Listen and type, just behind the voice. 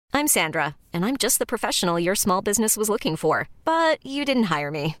I'm Sandra, and I'm just the professional your small business was looking for. But you didn't hire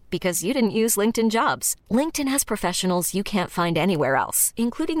me because you didn't use LinkedIn Jobs. LinkedIn has professionals you can't find anywhere else,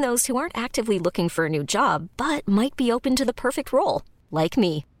 including those who aren't actively looking for a new job, but might be open to the perfect role, like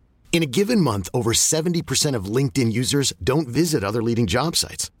me. In a given month, over 70% of LinkedIn users don't visit other leading job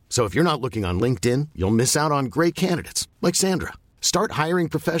sites. So if you're not looking on LinkedIn, you'll miss out on great candidates like Sandra. Start hiring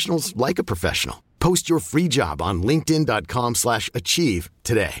professionals like a professional. Post your free job on linkedin.com/achieve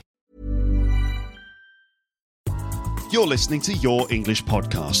today. You're listening to Your English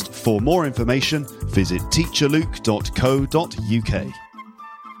Podcast. For more information, visit teacherluke.co.uk.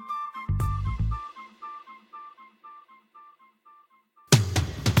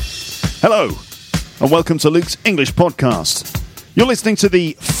 Hello, and welcome to Luke's English Podcast. You're listening to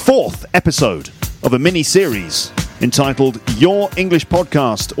the 4th episode of a mini-series entitled Your English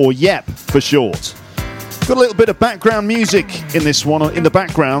Podcast, or YEP for short. Got a little bit of background music in this one, in the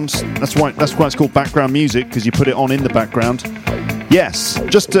background. That's why it's called background music, because you put it on in the background. Yes,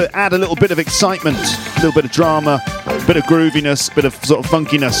 just to add a little bit of excitement, a little bit of drama, a bit of grooviness, a bit of sort of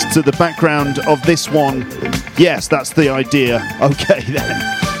funkiness to the background of this one. Yes, that's the idea. Okay then.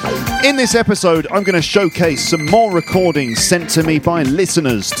 In this episode, I'm going to showcase some more recordings sent to me by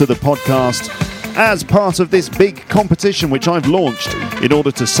listeners to the podcast as part of this big competition which I've launched in order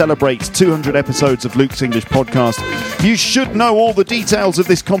to celebrate 200 episodes of Luke's English Podcast. You should know all the details of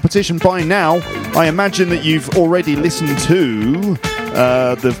this competition by now. I imagine that you've already listened to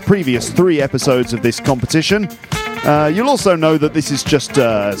the previous 3 episodes of this competition. You'll also know that this is just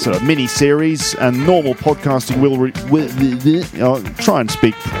a sort of mini-series, and normal podcasting will try and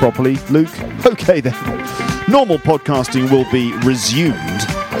speak properly, Luke. Okay then. Normal podcasting will be resumed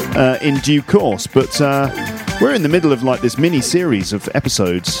in due course, but we're in the middle of like this mini-series of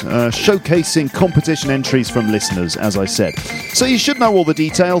episodes showcasing competition entries from listeners, as I said. So you should know all the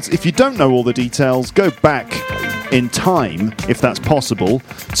details. If you don't know all the details, go back in time, if that's possible,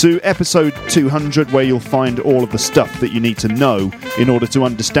 to episode 200, where you'll find all of the stuff that you need to know in order to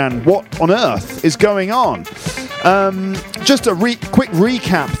understand what on earth is going on. Just a quick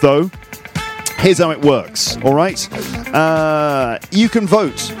recap, though. Here's how it works, all right? You can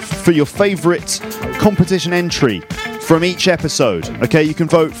vote for your favourite competition entry from each episode, okay? You can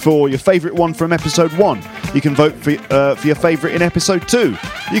vote for your favourite one from episode 1. You can vote for your favourite in episode 2.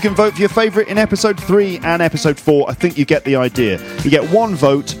 You can vote for your favourite in episode 3 and episode 4. I think you get the idea. You get 1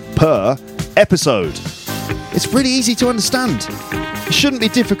 vote per episode. It's really easy to understand. It shouldn't be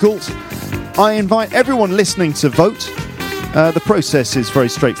difficult. I invite everyone listening to vote. The process is very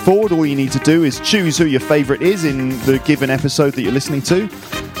straightforward. All you need to do is choose who your favourite is in the given episode that you're listening to,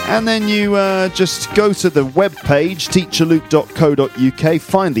 and then you just go to the webpage, teacherluke.co.uk,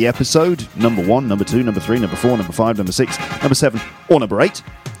 find the episode, number 1, number 2, number 3, number 4, number 5, number 6, number 7, or number 8,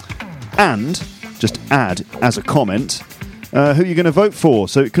 and just add as a comment who you're going to vote for.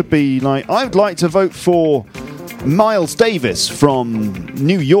 So it could be like, I would like to vote for Miles Davis from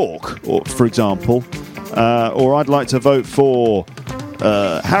New York, or for example. Or I'd like to vote for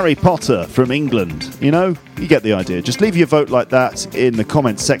Harry Potter from England. You know, you get the idea. Just leave your vote like that in the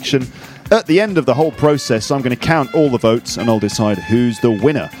comments section. At the end of the whole process, I'm going to count all the votes and I'll decide who's the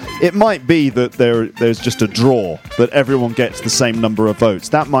winner. It might be that there's just a draw, that everyone gets the same number of votes.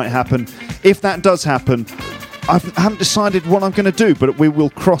 That might happen. If that does happen, I haven't decided what I'm going to do, but we will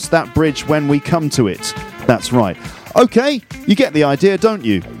cross that bridge when we come to it. That's right. Okay, you get the idea, don't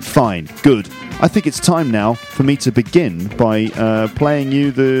you? Fine, good. I think it's time now for me to begin by playing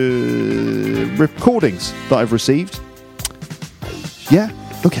you the recordings that I've received. Yeah?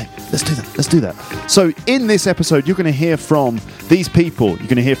 Okay, let's do that. So in this episode, you're going to hear from these people. You're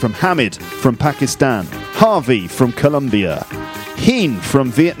going to hear from Hamid from Pakistan, Harvey from Colombia, Heen from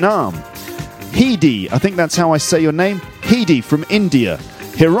Vietnam, Hidi, I think that's how I say your name, Hidi from India,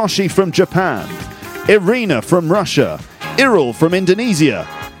 Hiroshi from Japan, Irina from Russia, Iril from Indonesia,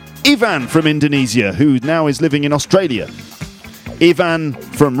 Ivan from Indonesia, who now is living in Australia, Ivan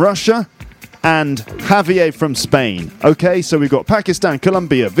from Russia, and Javier from Spain. Okay, so we've got Pakistan,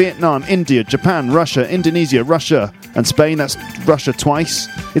 Colombia, Vietnam, India, Japan, Russia, Indonesia, Russia, and Spain. That's Russia twice.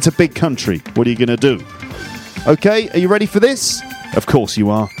 It's a big country. What are you going to do? Okay, are you ready for this? Of course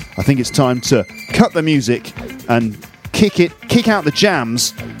you are. I think it's time to cut the music and kick out the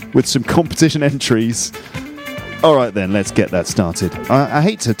jams with some competition entries. All right then, let's get that started. I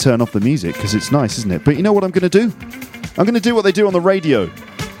hate to turn off the music because it's nice, isn't it? But you know what I'm going to do? I'm going to do what they do on the radio.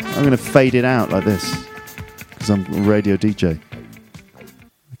 I'm going to fade it out like this because I'm a radio DJ.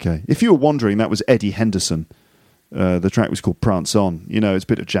 Okay. If you were wondering, that was Eddie Henderson. The track was called Prance On. You know, it's a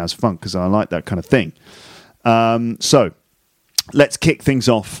bit of jazz funk because I like that kind of thing. So let's kick things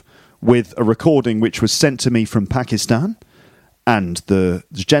off with a recording which was sent to me from Pakistan. And the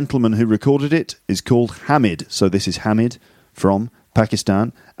gentleman who recorded it is called Hamid. So this is Hamid from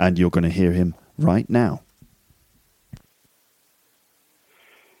Pakistan, and you're going to hear him right now.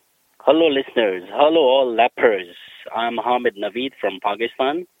 Hello, listeners. Hello, all lepers. I'm Hamid Naveed from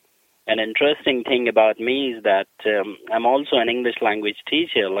Pakistan. An interesting thing about me is that I'm also an English language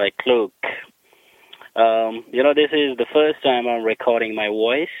teacher like Luke. This is the first time I'm recording my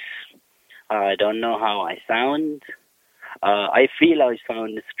voice. I don't know how I sound. I feel I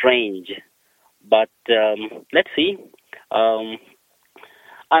sound strange, but let's see. I'm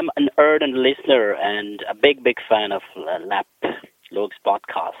an ardent listener and a big fan of Luke's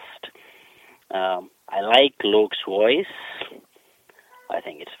podcast. I like Luke's voice. I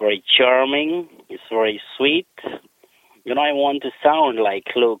think it's very charming. It's very sweet. I want to sound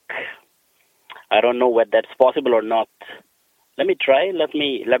like Luke. I don't know whether that's possible or not. Let me try. Let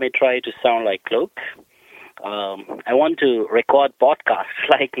me try to sound like Luke. I want to record podcasts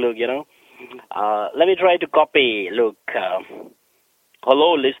like Luke. Let me try to copy Luke.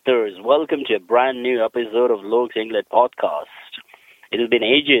 Hello, listeners. Welcome to a brand new episode of Luke's English podcast. It has been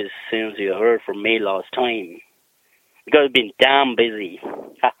ages since you heard from me last time, because I've been damn busy.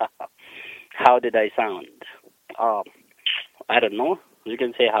 How did I sound? I don't know. You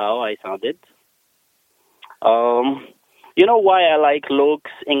can say how I sounded. You know why I like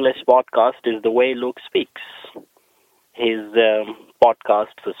Luke's English podcast is the way Luke speaks. His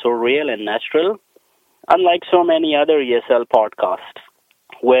podcasts are so real and natural, unlike so many other ESL podcasts,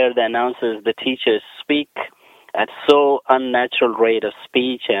 where the announcers, the teachers speak at so unnatural rate of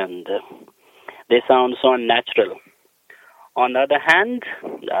speech, and they sound so unnatural. On the other hand,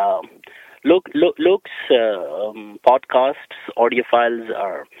 Luke's podcasts, audio files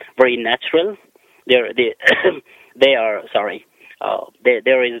are very natural. There is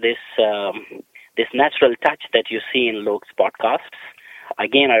this natural touch that you see in Luke's podcasts.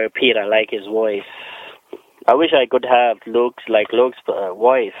 Again, I repeat, I like his voice. I wish I could have Luke's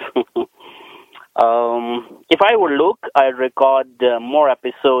voice. If I were Luke, I'd record more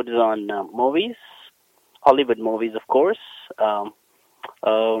episodes on movies, Hollywood movies, of course.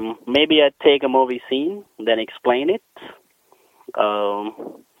 Maybe I'd take a movie scene, then explain it.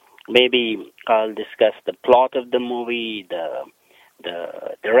 Maybe I'll discuss the plot of the movie, the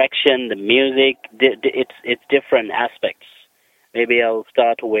direction, the music. It's different aspects. Maybe I'll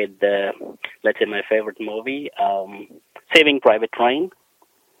start with, let's say, my favorite movie, Saving Private Ryan.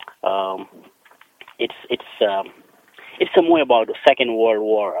 It's a movie about the Second World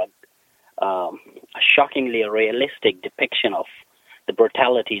War, a shockingly realistic depiction of the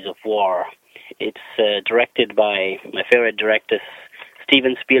brutalities of war. It's directed by my favorite director,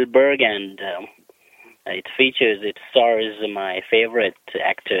 Steven Spielberg, and it stars my favorite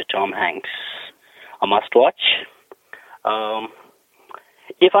actor, Tom Hanks. A must-watch.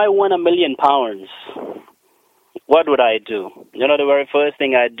 If I won £1 million, what would I do? The very first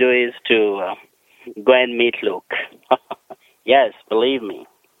thing I'd do is to go and meet Luke. Yes, believe me,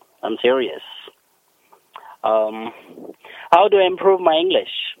 I'm serious. How do I improve my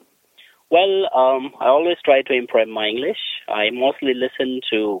English? Well, I always try to improve my English. I mostly listen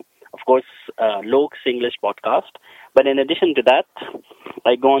to, of course, Luke's English podcast. But in addition to that,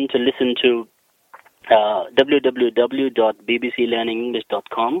 I go on to listen to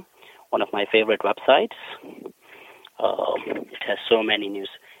www.bbclearningenglish.com, one of my favorite websites. It has so many news.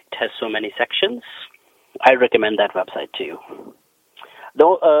 It has so many sections. I recommend that website to you.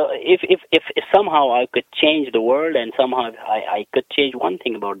 Though, if somehow I could change the world, and somehow I could change one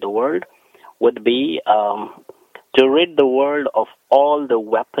thing about the world, would be to rid the world of all the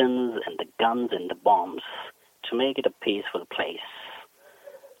weapons and the guns and the bombs, to make it a peaceful place.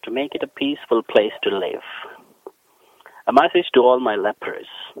 To make it a peaceful place to live. A message to all my lepers.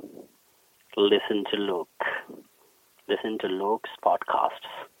 Listen to Luke. Listen to Luke's podcasts.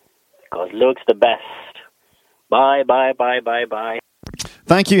 Because Luke's the best. Bye.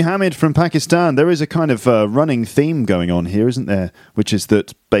 Thank you, Hamid from Pakistan. There is a kind of running theme going on here, isn't there? Which is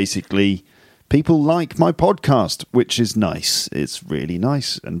that basically people like my podcast, which is nice. It's really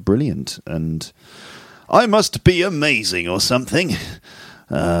nice and brilliant. And I must be amazing or something.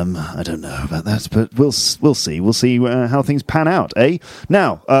 I don't know about that, but we'll see. We'll see how things pan out, eh?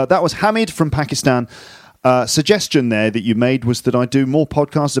 Now, that was Hamid from Pakistan. Suggestion there that you made was that I do more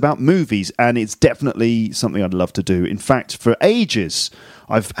podcasts about movies, and it's definitely something I'd love to do. In fact, for ages,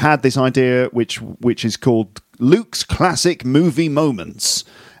 I've had this idea which is called Luke's Classic Movie Moments.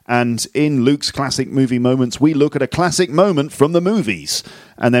 And in Luke's Classic Movie Moments, we look at a classic moment from the movies,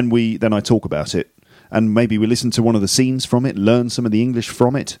 and then I talk about it. And maybe we listen to one of the scenes from it, learn some of the English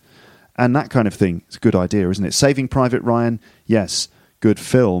from it. and that kind of thing. It's a good idea, isn't it? Saving Private Ryan, yes, good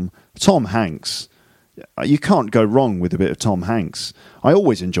film. Tom Hanks, you can't go wrong with a bit of Tom Hanks. I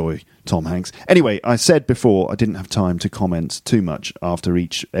always enjoy Tom Hanks. Anyway, I said before I didn't have time to comment too much after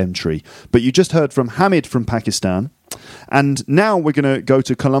each entry, but you just heard from Hamid from Pakistan, and now we're going to go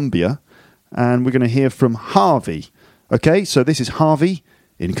to Colombia, and we're going to hear from Harvey. Okay, so this is Harvey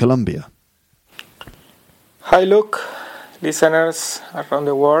in Colombia. Hi, Luke, listeners around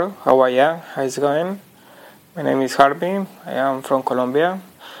the world. How are you? How's it going? My name is Harvey. I am from Colombia.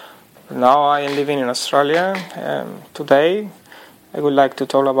 Now I am living in Australia. Today, I would like to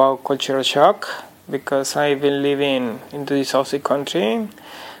talk about cultural shock because I've been living in this Aussie country,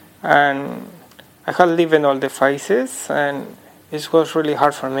 and I have lived in all the phases, and it was really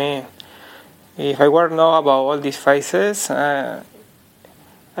hard for me. If I were to know about all these phases, I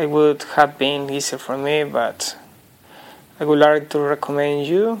would have been easier for me, but I would like to recommend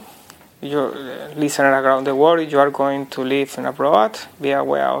you, your listener around the world, if you are going to live in abroad, be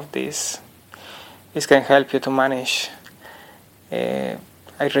aware of this. This can help you to manage. I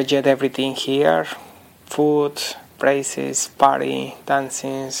reject everything here, food, prices, party,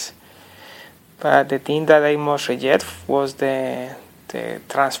 dancings. But the thing that I most reject was the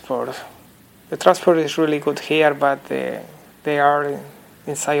transport. The transport is really good here, but they are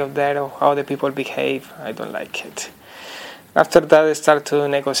inside of that, or how the people behave, I don't like it. After that, I start to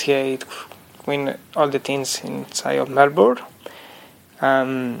negotiate with all the things inside of Melbourne.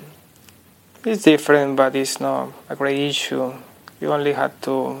 It's different, but it's not a great issue. You only have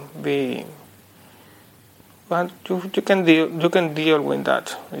to be. But you can deal with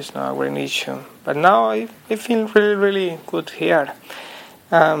that. It's not a great issue. But now I feel really, really good here.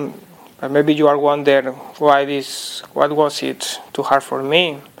 But maybe you are wondering what was it too hard for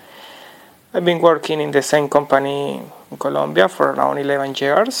me? I've been working in the same company in Colombia for around 11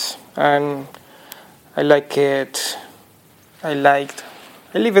 years, and I like it. I lived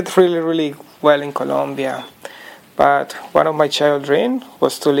really, really well in Colombia. But one of my childhood dreams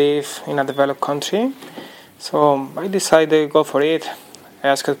was to live in a developed country, so I decided to go for it. I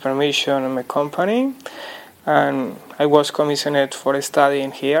asked permission in my company, and I was commissioned for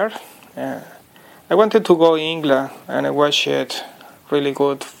studying here. I wanted to go to England, and I watched really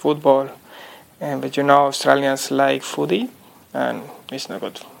good football. But Australians like footy, and it's not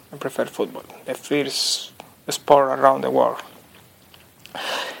good. I prefer football, the first sport around the world.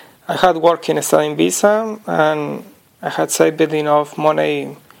 I had working studying visa, and I had saved enough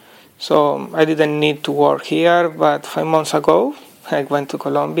money, so I didn't need to work here. But 5 months ago, I went to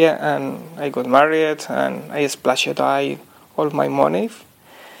Colombia, and I got married, and I splashed out all my money.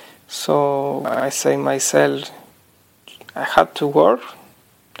 So I say myself, I had to work.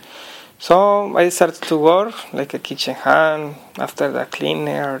 So I started to work like a kitchen hand, after the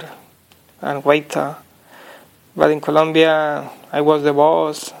cleaner and waiter. But in Colombia, I was the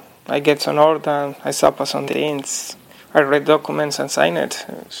boss. I get an order, I suffer some things, I read documents and sign it.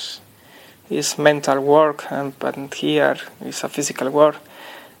 It's mental work, but here it's a physical work.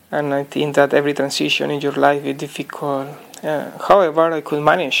 And I think that every transition in your life is difficult. However, I could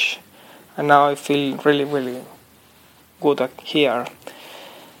manage. And now I feel really, really good here.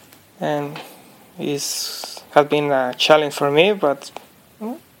 And it has been a challenge for me, but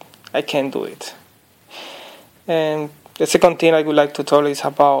I can do it. And the second thing I would like to tell is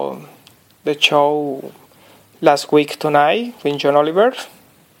about the show last week tonight with John Oliver.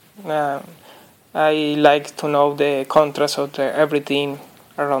 I like to know the contrast of everything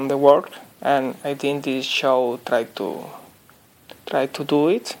around the world, and I think this show try to do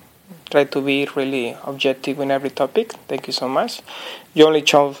it. Try to be really objective in every topic. Thank you so much. You only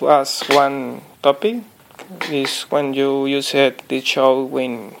chose us one topic. Is when you used this show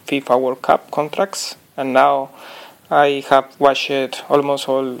in FIFA World Cup contracts, and now I have watched almost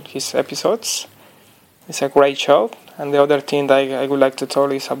all his episodes. It's a great show. And the other thing that I would like to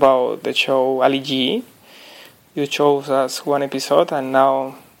tell is about the show Ali G. You chose us one episode, and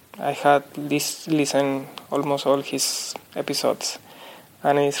now I had listened almost all his episodes.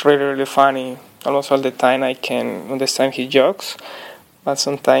 And it's really, really funny. Almost all the time I can understand his jokes, but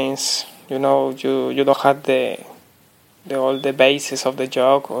sometimes, you don't have all the basis of the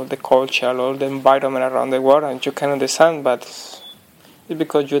joke, or the culture, or the environment around the world, and you can understand, but it's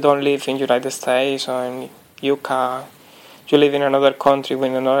because you don't live in United States or in UK. You live in another country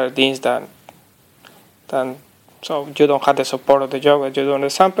with another things that so you don't have the support of the joke, but you don't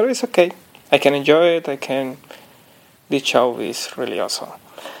understand, but it's okay. I can enjoy it, this show is really awesome.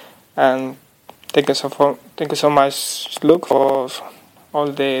 And thank you so much, Luke, for all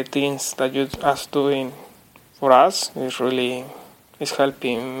the things that you are doing for us. It's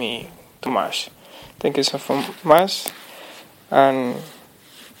helping me too much. Thank you so much, and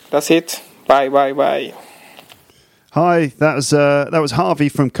that's it. Bye. Hi, that was Harvey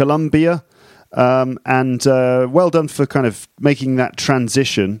from Colombia, and well done for kind of making that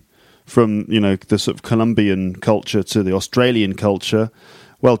transition from the sort of Colombian culture to the Australian culture.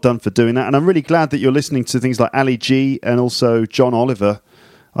 Well done for doing that, and I'm really glad that you're listening to things like Ali G and also John Oliver.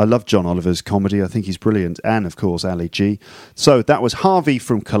 I love John Oliver's comedy. I think he's brilliant, and of course Ali G. So that was Harvey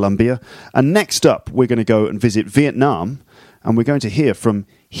from Colombia, and next up we're going to go and visit Vietnam, and we're going to hear from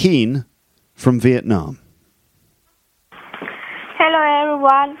Hien from Vietnam. Hello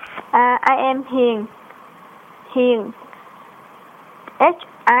everyone, I am Hien. Hien.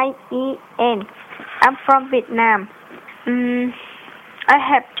 H-I-E-N. I'm from Vietnam. I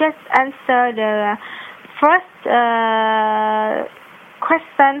have just answered the first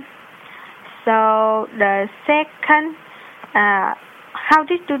question. So the second, how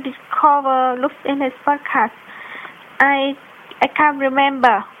did you discover Lux English podcast? I can't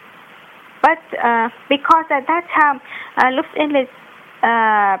remember. But because at that time, Lux English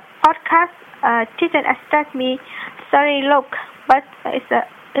podcast didn't attract me. Sorry, look, but it's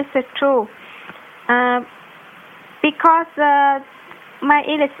a true. Because my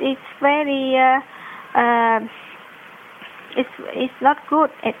English is very it's not good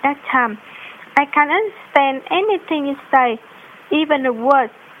at that time. I can't understand anything you say, even the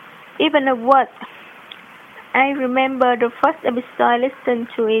words. I remember the first episode I listened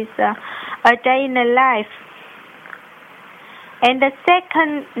to is A Day in the Life. And the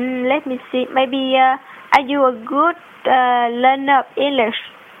second, let me see, maybe are you a good learner of English?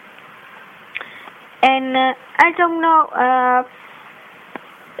 And I don't know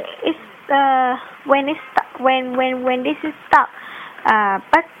when this is start,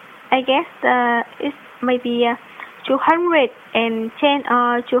 but I guess it's maybe 210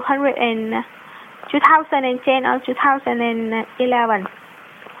 or 2010 or 2011.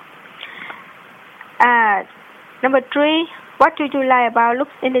 Number 3, what do you like about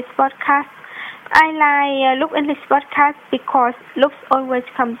Lux English podcast? I like Lux English podcast because Lux always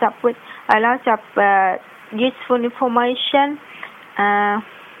comes up with a lot of useful information,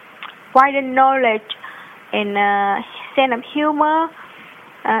 wider knowledge, and sense of humor,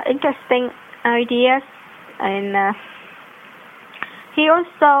 interesting ideas, and he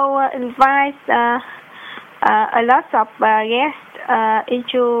also invites a lot of guests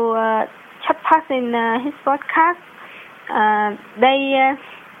into chapters in his podcast.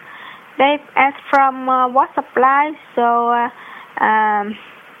 They ask from WhatsApp Live, so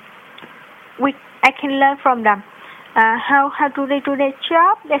I can learn from them. How do they do their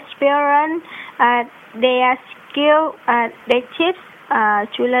job, their experience, their skill, their tips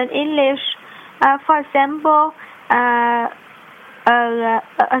to learn English. For example,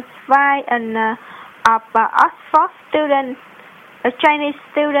 advice of Oxford student, a Chinese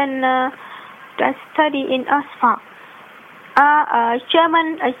student that study in Oxford. A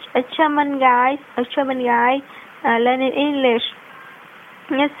German guy learning English,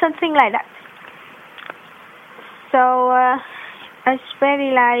 something like that. So I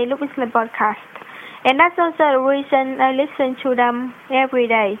very like Lux English podcast, and that's also the reason I listen to them every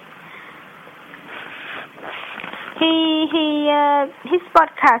day. His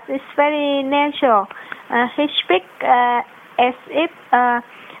podcast is very natural. He speaks as if a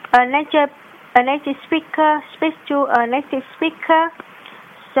native speaker speaks to a native speaker.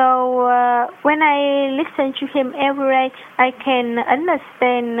 So when I listen to him every day, I can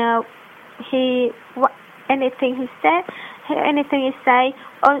understand anything he say,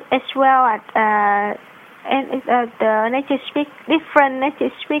 as well as the different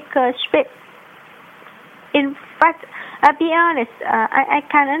native speakers speak. In fact, I'll be honest, I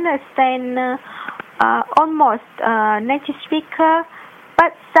can understand almost native speaker,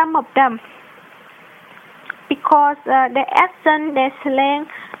 but some of them, because their accent, their slang,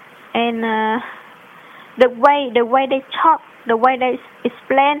 and the way they talk, the way they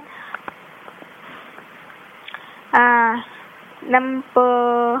explain.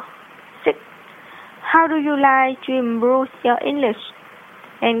 Number 6, how do you like to improve your English?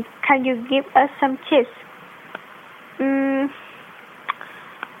 And can you give us some tips?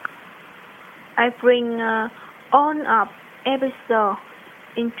 I bring on up episode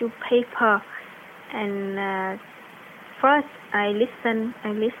into paper, and first I listen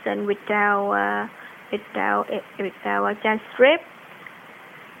without transcript.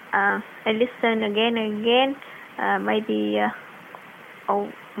 I listen again and again, maybe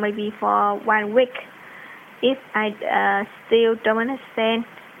for 1 week. If I still don't understand,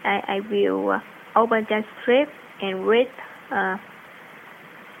 I will open transcript and read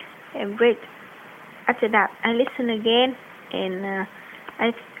and breathe. After that, I listen again, and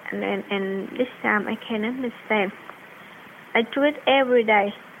and this time I can understand. I do it every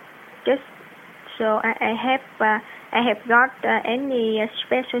day, just so I have not any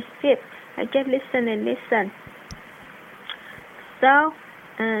special tip. I just listen and listen. So,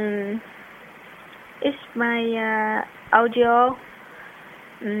 it's my audio.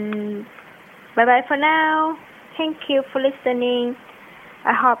 Bye bye for now. Thank you for listening.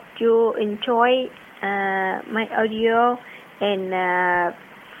 I hope you enjoy my audio and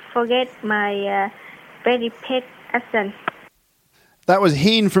forget my very pet accent. That was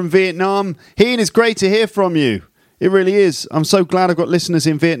Heen from Vietnam. Heen, it's great to hear from you. It really is. I'm so glad I've got listeners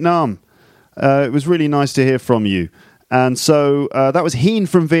in Vietnam. It was really nice to hear from you. And so that was Heen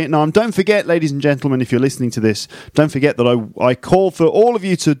from Vietnam. Don't forget, ladies and gentlemen, if you're listening to this, don't forget that I call for all of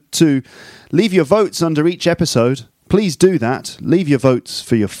you to leave your votes under each episode. Please do that. Leave your votes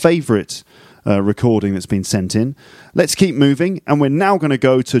for your favourite recording that's been sent in. Let's keep moving. And we're now going to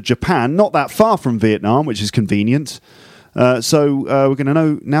go to Japan, not that far from Vietnam, which is convenient. So we're going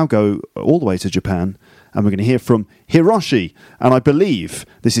to now go all the way to Japan. And we're going to hear from Hiroshi. And I believe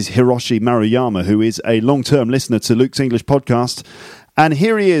this is Hiroshi Maruyama, who is a long-term listener to Luke's English podcast. And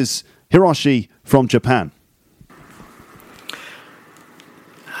here he is, Hiroshi from Japan.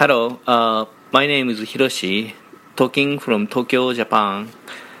 Hello, my name is Hiroshi, talking from Tokyo, Japan.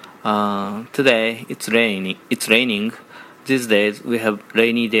 Today it's raining. These days we have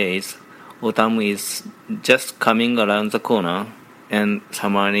rainy days. Autumn is just coming around the corner and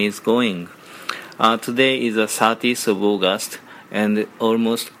summer is going. Today is the 30th of August and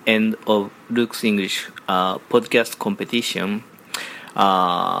almost end of Luke's English podcast competition,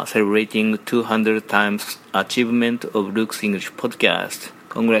 celebrating 200 times achievement of Luke's English podcast.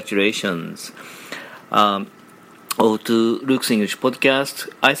 Congratulations. To Luke's English podcast,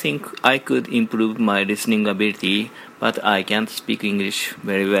 I think I could improve my listening ability, but I can't speak English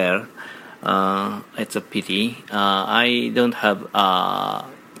very well. It's a pity. I don't have a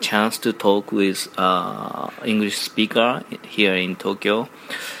chance to talk with English speaker here in Tokyo,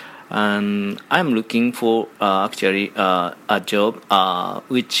 and I'm looking for actually a job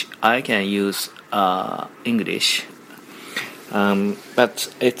which I can use English,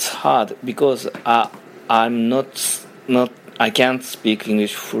 but it's hard because I can't speak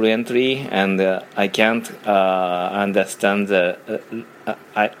English fluently, and I can't understand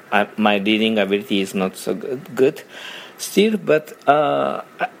my reading ability is not so good. Still, but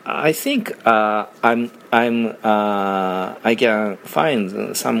I think I can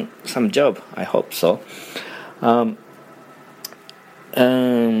find some job. I hope so.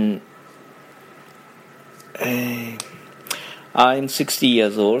 I'm 60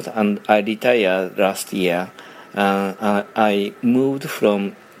 years old and I retired last year. I moved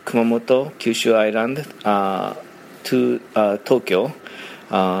from Kumamoto, Kyushu Island, to Tokyo.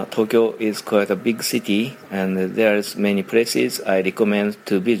 Tokyo is quite a big city, and there's many places I recommend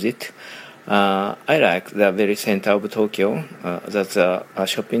to visit. I like the very center of Tokyo. That's a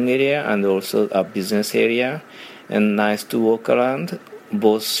shopping area and also a business area, and nice to walk around.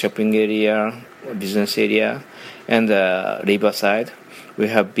 Both shopping area, business area, and riverside. We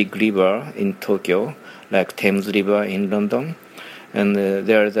have big river in Tokyo, like Thames River in London, and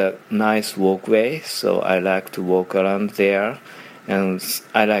there's a nice walkway. So I like to walk around there. And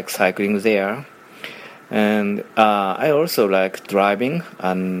I like cycling there, and I also like driving,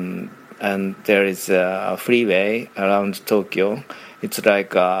 and there is a freeway around Tokyo. It's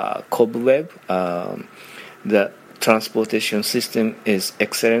like a cobweb. The transportation system is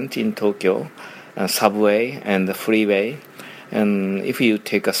excellent in Tokyo, subway and the freeway. And if you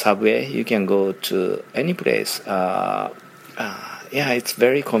take a subway, you can go to any place. It's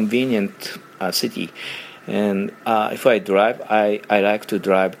very convenient city. And if I drive, I like to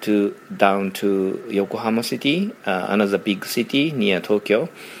drive down to Yokohama City, another big city near Tokyo.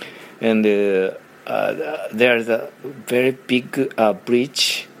 And there's a very big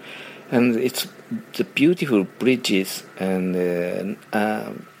bridge, and it's the beautiful bridges and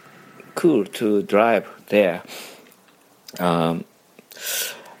cool to drive there.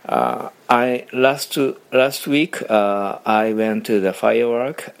 Last week I went to the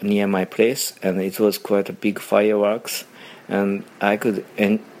firework near my place, and it was quite a big fireworks, and I could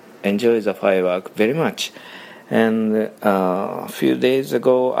enjoy the firework very much. And a few days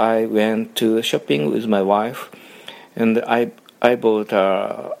ago I went to shopping with my wife, and I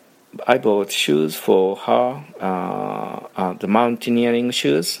bought shoes for her, the mountaineering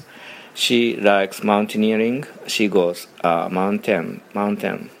shoes. She likes mountaineering. She goes mountain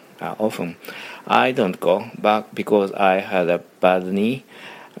often. I don't go back because I had a bad knee,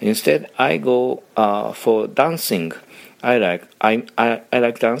 Instead, I go for dancing. I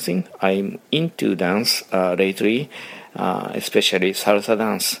like dancing. I'm into dance lately, especially salsa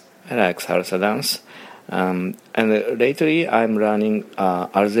dance. I like salsa dance. And lately, I'm learning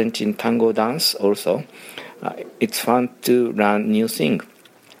Argentine tango dance also. It's fun to learn new things.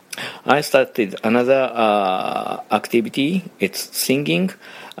 I started another activity. It's singing.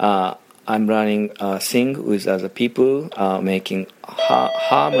 I'm learning sing with other people, making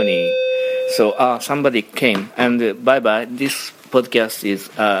harmony. So somebody came and bye-bye. This podcast is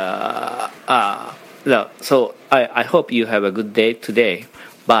so I hope you have a good day today.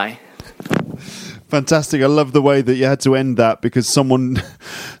 Bye. Fantastic. I love the way that you had to end that because someone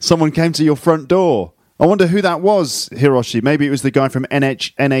came to your front door. I wonder who that was, Hiroshi. Maybe it was the guy from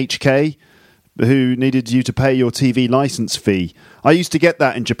NHK who needed you to pay your TV license fee. I used to get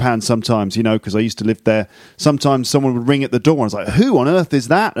that in Japan sometimes, because I used to live there. Sometimes someone would ring at the door and I was like, who on earth is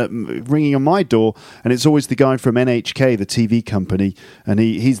that ringing on my door? And it's always the guy from NHK, the TV company, and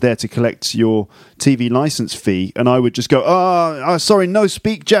he's there to collect your TV license fee. And I would just go, sorry, no,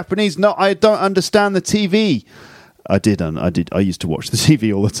 speak Japanese. No, I don't understand the TV. I did. I used to watch the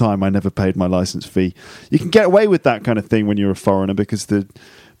TV all the time. I never paid my license fee. You can get away with that kind of thing when you're a foreigner because the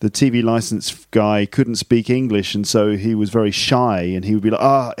TV license guy couldn't speak English, and so he was very shy, and he would be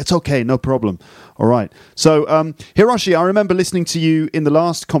like, it's okay, no problem. All right. So, Hiroshi, I remember listening to you in the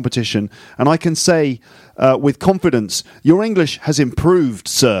last competition, and I can say with confidence, your English has improved,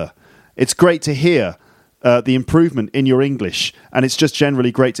 sir. It's great to hear the improvement in your English, and it's just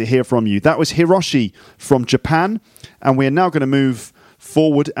generally great to hear from you. That was Hiroshi from Japan, and we're now going to move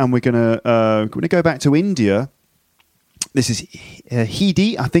forward, and we're going to go back to India. This is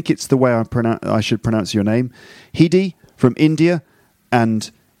Hidi. I think it's the way I should pronounce your name. Hidi from India,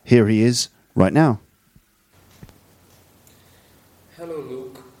 and here he is right now. Hello,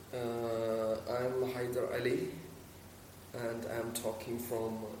 Luke. I'm Haider Ali, and I'm talking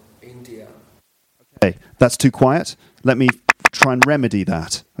from India. Okay, that's too quiet. Let me try and remedy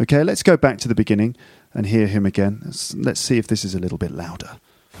that. Okay, let's go back to the beginning and hear him again. Let's see if this is a little bit louder.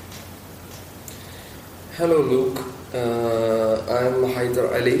 Hello, Luke. I'm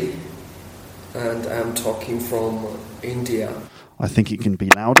Haider Ali, and I'm talking from India. I think it can be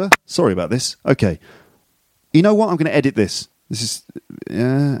louder. Sorry about this. Okay. You know what? I'm going to edit this.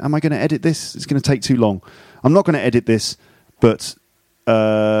 Am I going to edit this? It's going to take too long. I'm not going to edit this, but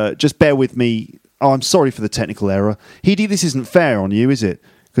just bear with me. Oh, I'm sorry for the technical error. Hidi, this isn't fair on you, is it?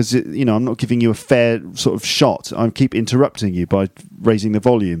 Because, I'm not giving you a fair sort of shot. I keep interrupting you by raising the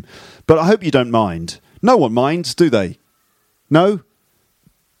volume. But I hope you don't mind. No one minds, do they? No?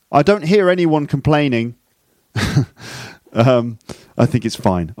 I don't hear anyone complaining. I think it's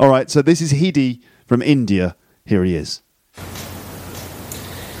fine. All right, so this is Hidi from India. Here he is.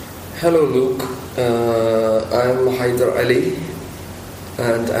 Hello, Luke. I'm Haider Ali,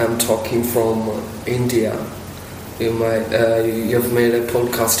 and I'm talking from India. You've made a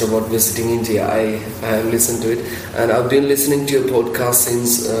podcast about visiting India. I have listened to it, and I've been listening to your podcast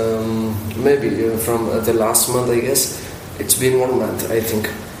since maybe from the last month, I guess. It's been 1 month, I think,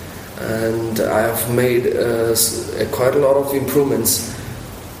 and I have made quite a lot of improvements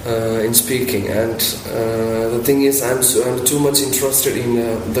in speaking. And the thing is, I'm too much interested in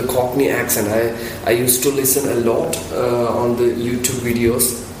the Cockney accent. I used to listen a lot on the YouTube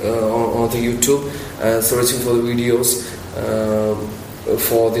videos, on the YouTube, searching for the videos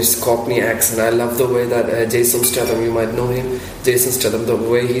for this Cockney accent. I love the way that Jason Statham, you might know him, Jason Statham, the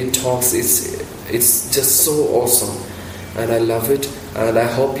way he talks, it's just so awesome, and I love it. And I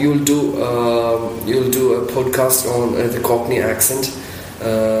hope you'll do a podcast on the Cockney accent.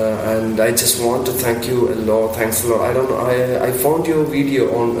 And I just want to thank you a lot. Thanks a lot. I don't know. I found your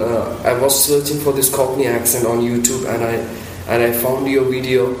video on. I was searching for this Cockney accent on YouTube, and I found your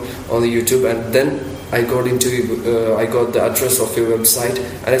video on the YouTube, and then I got the address of your website,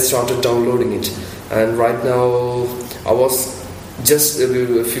 and I started downloading it. And right now, I was just a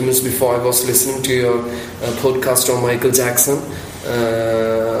few minutes before I was listening to your podcast on Michael Jackson.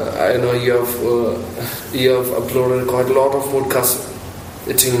 I know you have uploaded quite a lot of podcasts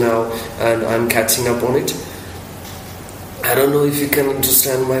till now, and I'm catching up on it. I don't know if you can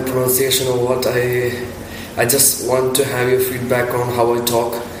understand my pronunciation or what. I just want to have your feedback on how I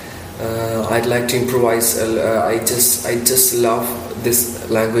talk. I'd like to improvise. I just love this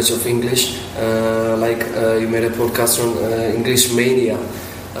language of English. You made a podcast on English Mania.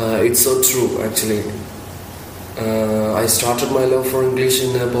 It's so true, actually. I started my love for English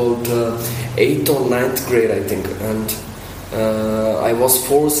in about 8th or 9th grade, I think, and I was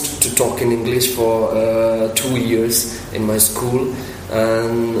forced to talk in English for 2 years in my school.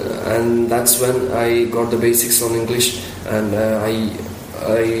 and that's when I got the basics on English, and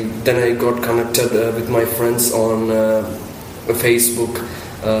then I got connected with my friends on Facebook,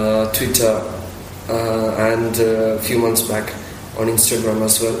 Twitter, and a few months back on Instagram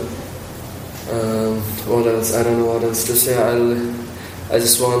as well. What else? I don't know what else to say.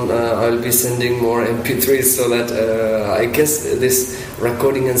 I'll be sending more MP3s so that I guess this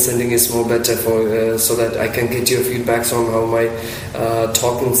recording and sending is more better for so that I can get your feedbacks on how my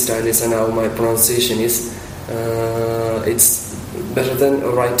talking style is and how my pronunciation is. It's better than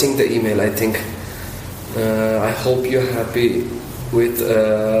writing the email, I think. I hope you're happy with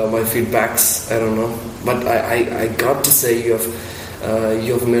my feedbacks. I don't know, but I got to say you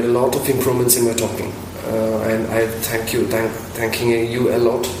have made a lot of improvements in my talking. And I thanking you a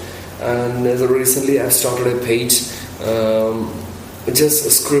lot. And recently I started a page, just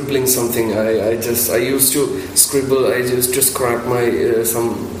scribbling something. I used to scribble. I used to scrap my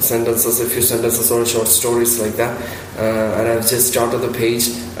some sentences, a few sentences or short stories like that. And I've just started the page.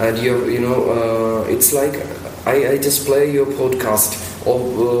 And it's like I just play your podcast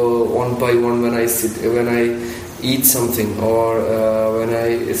one by one when I eat something or when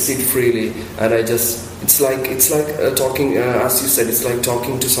I sit freely, and it's like talking, as you said, it's like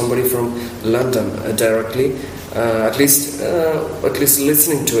talking to somebody from London directly, at least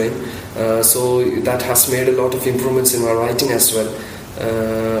listening to him. So that has made a lot of improvements in my writing as well.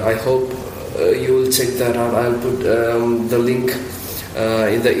 I hope you will check that out. I'll put the link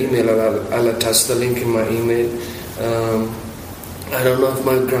in the email. I'll attach the link in my email. I don't know if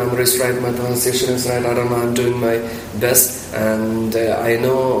my grammar is right, my pronunciation is right. I don't know. I'm doing my best, and I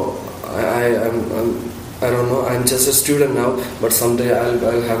know I don't know. I'm just a student now, but someday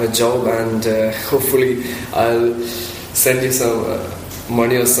I'll have a job, and hopefully I'll send you some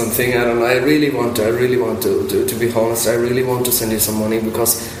money or something. I don't know. I really want to. To be honest, I really want to send you some money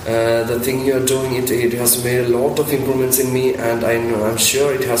because the thing you're doing it has made a lot of improvements in me, and I'm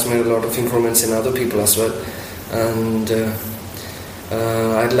sure it has made a lot of improvements in other people as well, and.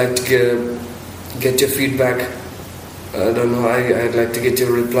 I'd like to get your feedback. I don't know. I'd like to get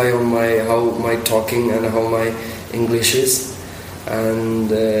your reply on how my talking and how my English is,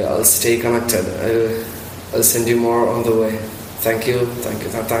 and I'll stay connected. I'll send you more on the way. Thank you.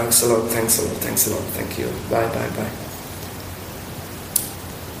 Thanks a lot. Thank you. Bye.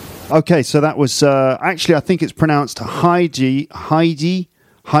 Okay, so that was actually, I think it's pronounced Heidi Ali.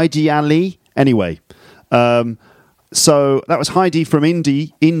 Anyway. So that was Heidi from what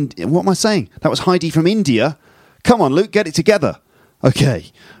am I saying? That was Heidi from India. Come on, Luke, get it together.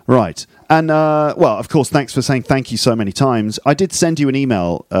 Okay, right. And, well, of course, thanks for saying thank you so many times. I did send you an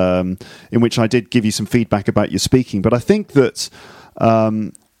email in which I did give you some feedback about your speaking, but I think that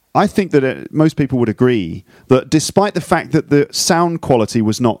most people would agree that despite the fact that the sound quality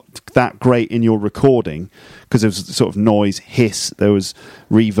was not that great in your recording, because there was sort of noise, hiss, there was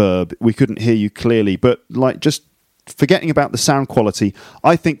reverb, we couldn't hear you clearly, but just forgetting about the sound quality,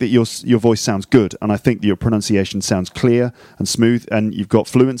 I think that your voice sounds good, and I think that your pronunciation sounds clear and smooth, and you've got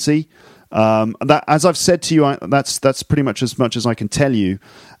fluency. That, as I've said to you, that's pretty much as I can tell you.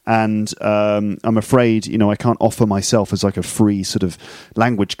 And I'm afraid, I can't offer myself as like a free sort of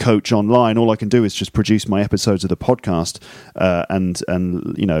language coach online. All I can do is just produce my episodes of the podcast and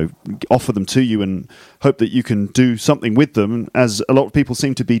offer them to you and hope that you can do something with them, as a lot of people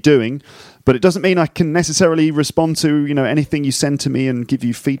seem to be doing. But it doesn't mean I can necessarily respond to anything you send to me and give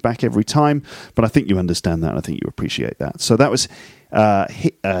you feedback every time. But I think you understand that, and I think you appreciate that. So that was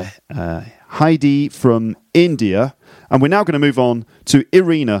Heidi from India. And we're now going to move on to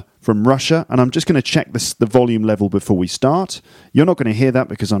Irina from Russia. And I'm just going to check the volume level before we start. You're not going to hear that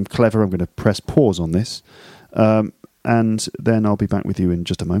because I'm clever. I'm going to press pause on this. And then I'll be back with you in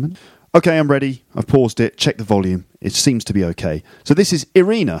just a moment. Okay, I'm ready. I've paused it. Check the volume. It seems to be okay. So this is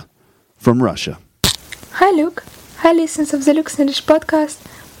Irina from Russia. Hi, Luke. Hi, listeners of the Luke's English podcast.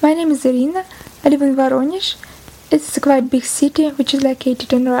 My name is Irina. I live in Voronezh. It's a quite big city which is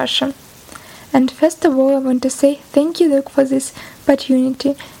located in Russia. And first of all, I want to say thank you, Luke, for this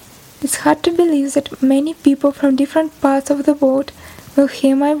opportunity. It's hard to believe that many people from different parts of the world will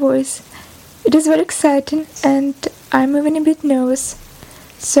hear my voice. It is very exciting, and I'm even a bit nervous.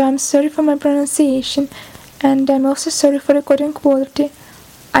 So I'm sorry for my pronunciation, and I'm also sorry for recording quality.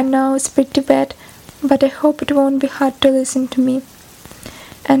 I know it's pretty bad, but I hope it won't be hard to listen to me.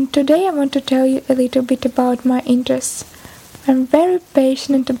 And today I want to tell you a little bit about my interests. I'm very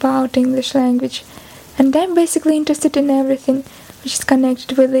passionate about English language, and I'm basically interested in everything which is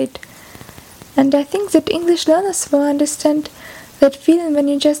connected with it. And I think that English learners will understand that feeling when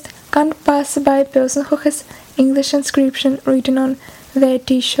you just can't pass by a person who has English inscription written on their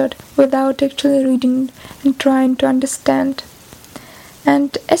t-shirt without actually reading and trying to understand.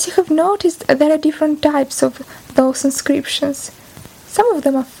 And as you have noticed, there are different types of those inscriptions. Some of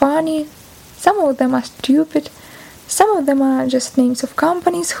them are funny, some of them are stupid, some of them are just names of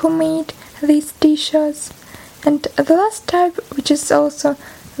companies who made these t-shirts. And the last type, which is also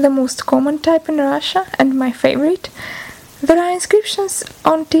the most common type in Russia and my favorite, there are inscriptions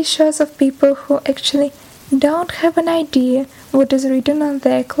on t-shirts of people who actually don't have an idea what is written on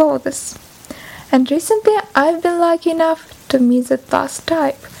their clothes. And recently I've been lucky enough to meet that last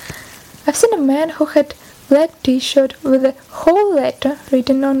type. I've seen a man who had black t-shirt with a whole letter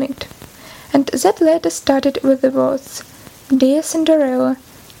written on it. And that letter started with the words, "Dear Cinderella,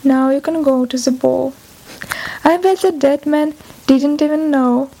 now you can go to the ball." I bet that man didn't even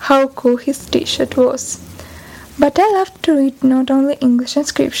know how cool his t-shirt was. But I love to read not only English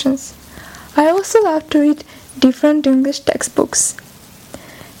inscriptions. I also love to read different English textbooks.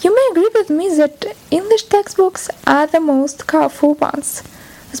 You may agree with me that English textbooks are the most colorful ones,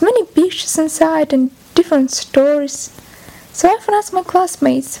 with many pictures inside and different stories. So I often ask my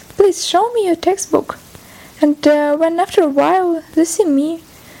classmates, please show me your textbook. And when after a while they see me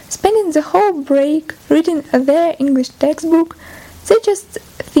spending the whole break reading their English textbook, they just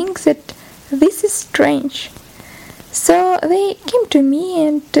think that this is strange. So they come to me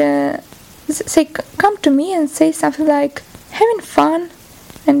and say something like, "Having fun?"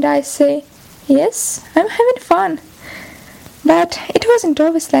 And I say, "Yes, I'm having fun." But it wasn't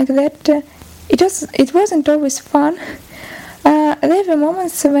always like that. It wasn't always fun. There were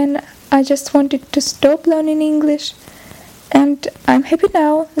moments when I just wanted to stop learning English, and I'm happy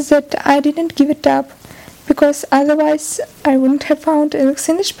now that I didn't give it up, because otherwise I wouldn't have found a Lux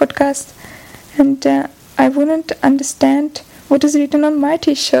English podcast, and I wouldn't understand what is written on my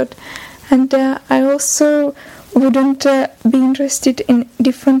t-shirt, and I also wouldn't be interested in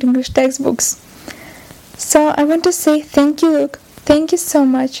different English textbooks. So I want to say thank you, Luke. Thank you so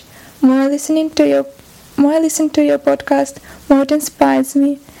much. More I listen to your podcast, more it inspires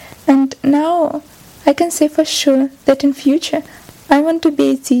me. And now I can say for sure that in future I want to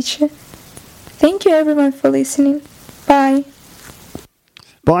be a teacher. Thank you everyone for listening. Bye.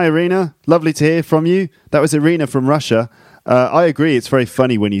 Bye, Irina. Lovely to hear from you. That was Irina from Russia. I agree, it's very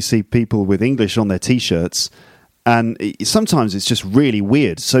funny when you see people with English on their t-shirts, and sometimes it's just really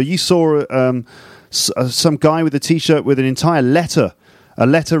weird. So you saw some guy with a t-shirt with an entire letter, a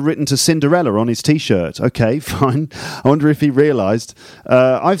letter written to Cinderella on his t-shirt. Okay, fine. I wonder if he realised.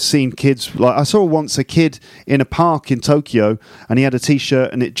 I've seen kids, like I saw once a kid in a park in Tokyo, and he had a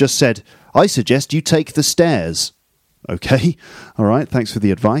t-shirt and it just said, "I suggest you take the stairs." Okay, all right, thanks for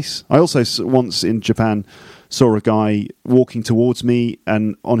the advice. I also once in Japan saw a guy walking towards me,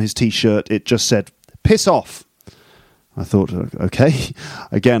 and on his t-shirt it just said, "Piss off." I thought, okay.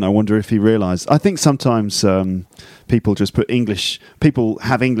 Again, I wonder if he realised. I think sometimes people just put people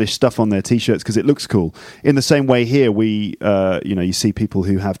have English stuff on their t-shirts because it looks cool. In the same way here, you see people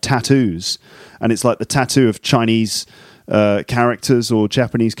who have tattoos, and it's like the tattoo of Chinese characters or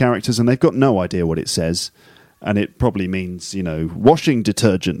Japanese characters, and they've got no idea what it says. And it probably means, washing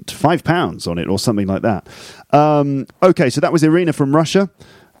detergent, £5 on it or something like that. Okay, so that was Irina from Russia.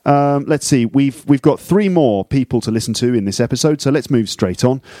 Let's see, we've got 3 more people to listen to in this episode, so let's move straight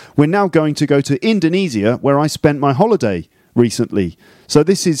on. We're now going to go to Indonesia, where I spent my holiday recently. So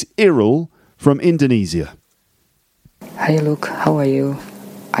this is Irul from Indonesia. Hi Luke, how are you?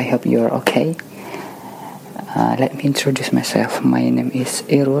 I hope you're okay. Let me introduce myself. My name is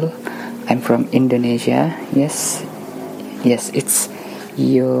Irul. I'm from Indonesia. Yes, it's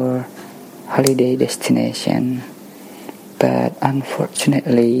your holiday destination. But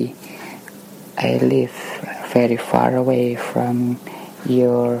unfortunately, I live very far away from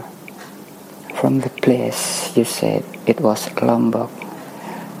the place you said. It was Lombok,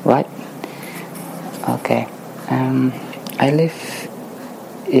 right? Okay. I live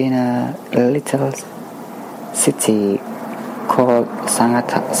in a little city called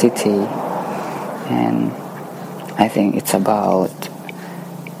Sangatta City, and I think it's about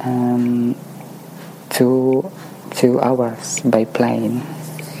 2 hours by plane.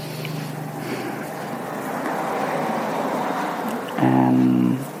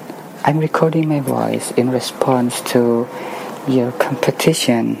 I'm recording my voice in response to your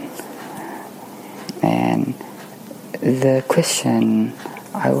competition, and the question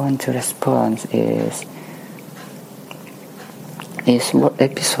I want to respond is what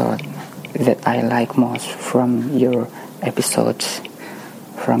episode that I like most from your episodes,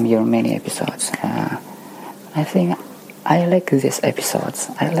 from your many episodes. I think I like these episodes.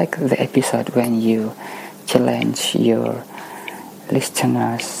 I like the episode when you challenge your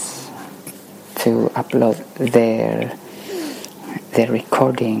listeners to upload their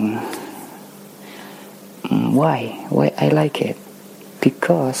recording. Why I like it?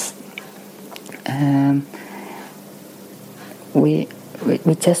 Because we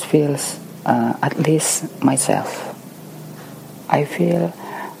just feel, at least myself, I feel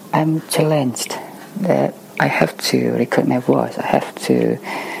I'm challenged that I have to record my voice. I have to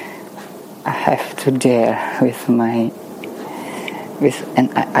dare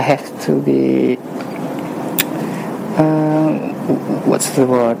and I have to be what's the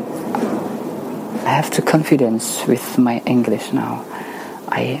word? I have to confidence with my English now.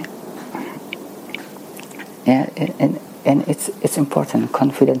 And it's important.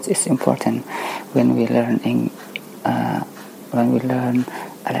 Confidence is important when we learn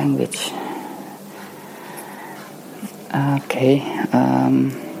a language. Okay,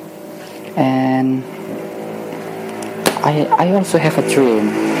 and I also have a dream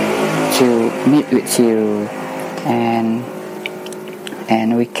to meet with you, and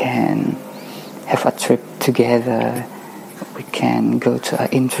we can have a trip together. We can go to an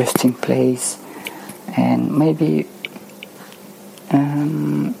interesting place, and maybe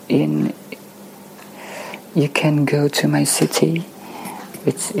you can go to my city,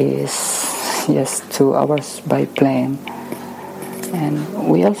 which is just 2 hours by plane. And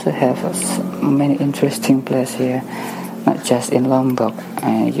we also have many interesting places here, not just in Lombok.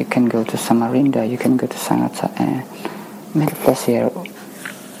 You can go to Samarinda, you can go to Sangatta, and many places here.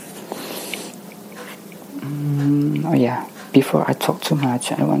 Before I talk too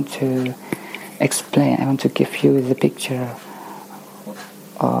much, I want to explain. I want to give you the picture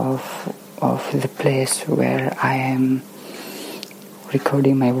of the place where I am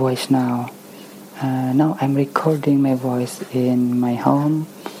recording my voice now. Now I'm recording my voice in my home,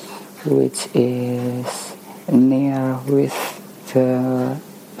 which is near with the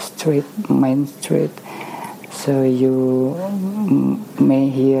main street. So you may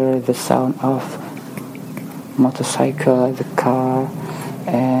hear the sound of motorcycle, the car,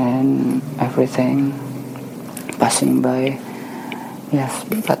 and everything passing by. Yes,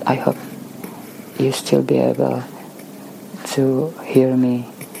 but I hope you still be able to hear me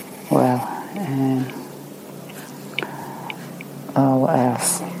well. And what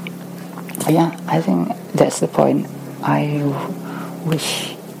else? I think that's the point. I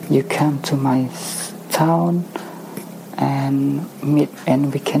wish you come to my town and we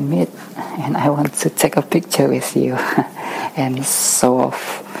can meet, and I want to take a picture with you and show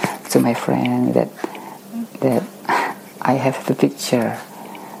off to my friend that I have the picture.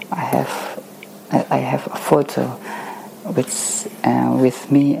 I have a photo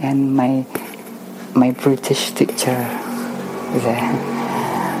with me and my British teacher there.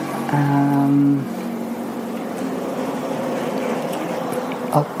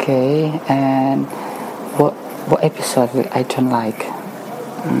 Okay, and what episode I don't like?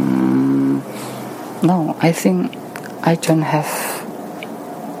 No, I think I don't have.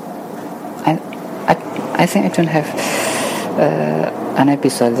 I think I don't have an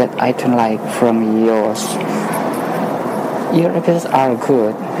episode that I don't like from yours. Your episodes are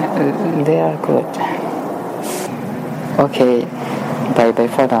good. They are good. Okay, bye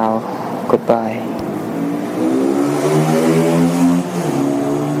for now. Goodbye.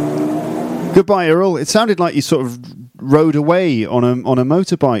 Goodbye, Earl. It sounded like you sort of rode away on a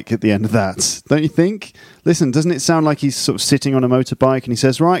motorbike at the end of that, don't you think? Listen, doesn't it sound like he's sort of sitting on a motorbike and he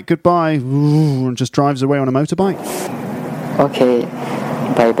says, right, goodbye, and just drives away on a motorbike? Okay,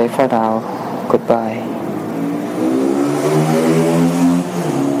 bye for now. Goodbye.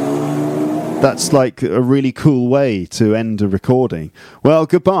 That's like a really cool way to end a recording. Well,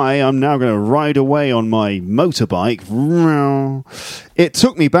 goodbye. I'm now going to ride away on my motorbike. It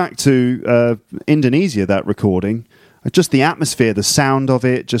took me back to Indonesia, that recording. Just the atmosphere, the sound of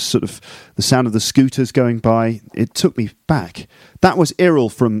it, just sort of the sound of the scooters going by. It took me back. That was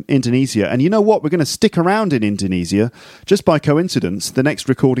Irul from Indonesia. And you know what? We're going to stick around in Indonesia. Just by coincidence, the next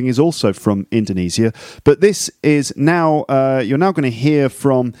recording is also from Indonesia. But this is now, you're now going to hear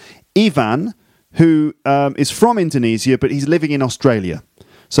from Ivan, who is from Indonesia, but he's living in Australia.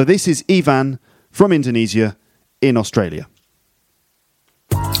 So this is Ivan from Indonesia in Australia.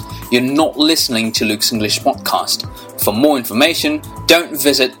 You're not listening to Luke's English podcast. For more information, don't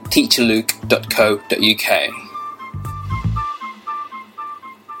visit teacherluke.co.uk.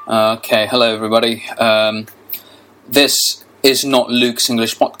 Okay, hello everybody. This is not Luke's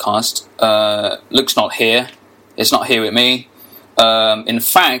English podcast. Luke's not here. It's not here with me. In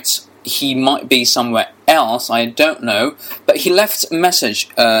fact, he might be somewhere else, I don't know. But he left a message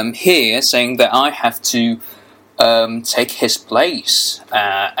here saying that I have to take his place to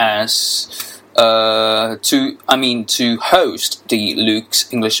host the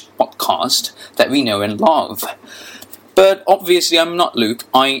Luke's English podcast that we know and love. But obviously I'm not Luke.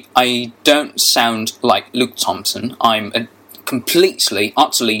 I don't sound like Luke Thompson. I'm a completely,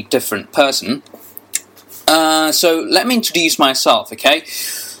 utterly different person. So let me introduce myself, okay?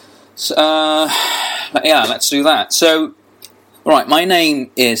 So, let's do that. So, right, my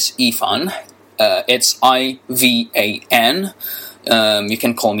name is Ifan. It's Ivan. You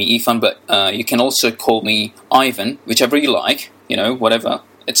can call me Ifan, but you can also call me Ivan, whichever you like. You know, whatever.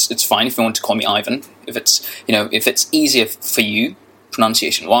 It's fine if you want to call me Ivan. If it's easier for you,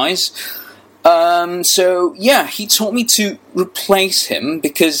 pronunciation-wise. So yeah, he told me to replace him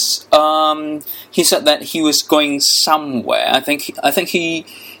because he said that he was going somewhere. I think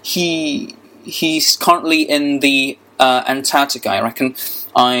he's currently in the Antarctica, I reckon.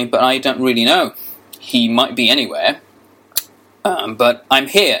 But I don't really know. He might be anywhere. But I'm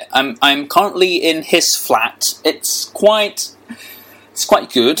here. I'm currently in his flat. It's quite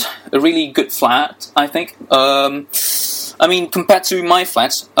good. A really good flat, I think. I mean, compared to my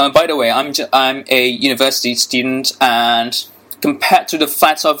flat. By the way, I'm a university student, and compared to the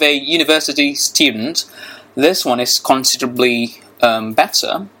flats of a university student, this one is considerably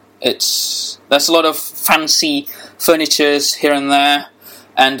better. There's a lot of fancy furnitures here and there,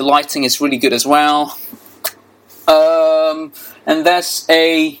 and the lighting is really good as well. And there's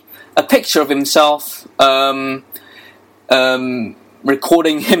a picture of himself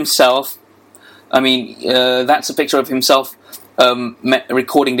recording himself. I mean, that's a picture of himself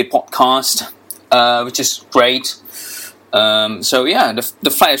recording the podcast, which is great. So yeah,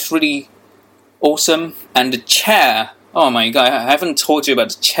 the flat is really awesome, and the chair. Oh my god, I haven't told you about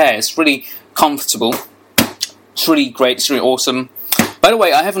the chair. It's really comfortable. It's really great. It's really awesome. By the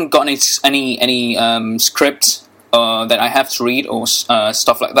way, I haven't gotten any script that I have to read or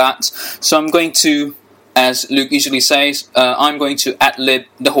stuff like that. So I'm going to, as Luke usually says, I'm going to ad-lib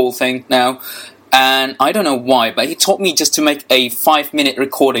the whole thing now. And I don't know why, but he told me just to make a 5-minute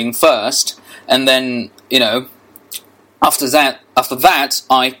recording first, and then, after that,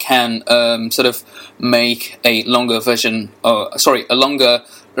 I can sort of make a longer version, a longer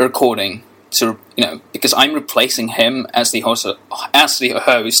recording to, because I'm replacing him as the host of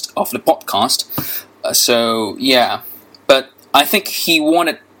the podcast. So yeah, but I think he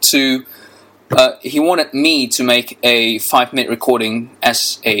wanted me to make a 5-minute recording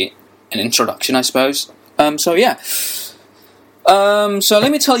as an introduction, I suppose. So yeah. So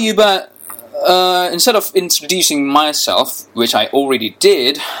let me tell you about. Instead of introducing myself, which I already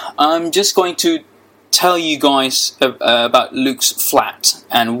did, I'm just going to tell you guys about Luke's flat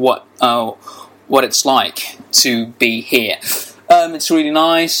and what it's like to be here. It's really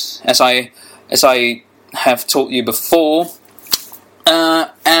nice, as I have told you before.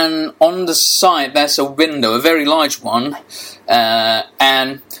 And on the side there's a window, a very large one,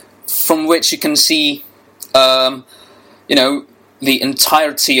 and from which you can see, the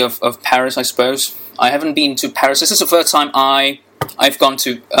entirety of Paris, I suppose. I haven't been to Paris. This is the first time I've gone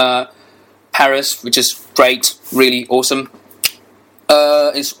to Paris, which is great, really awesome.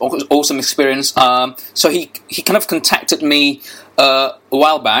 It's an awesome experience. So he kind of contacted me a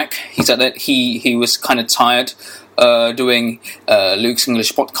while back. He said that he was kind of tired doing Luke's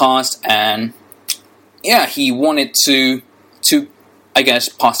English podcast, and yeah, he wanted to I guess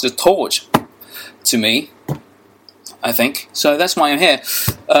pass the torch to me, I think. So that's why I'm here.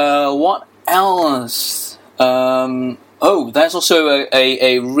 What else? There's also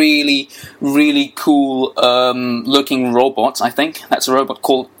a really, really cool looking robot, I think. That's a robot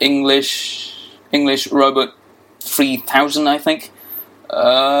called English Robot 3000, I think.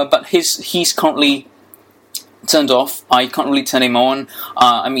 But he's currently turned off. I can't really turn him on.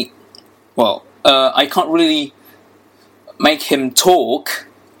 I can't really make him talk.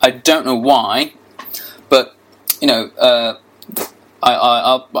 I don't know why. But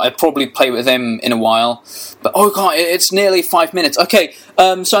I'll probably play with him in a while. But oh god, it's nearly 5 minutes. Okay,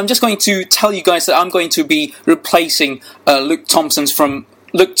 so I'm just going to tell you guys that I'm going to be replacing Luke Thompson from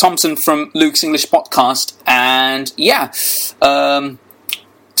Luke's English podcast, and yeah.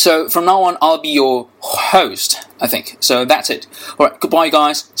 So from now on, I'll be your host, I think. So that's it. All right, goodbye,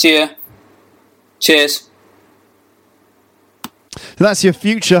 guys. See ya. Cheers. That's your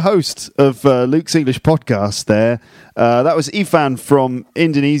future host of Luke's English podcast there. That was Ifan from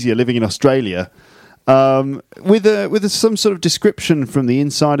Indonesia, living in Australia, with some sort of description from the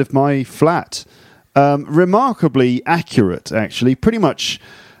inside of my flat. Remarkably accurate, actually. Pretty much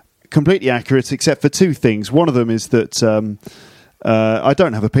completely accurate, except for two things. One of them is that I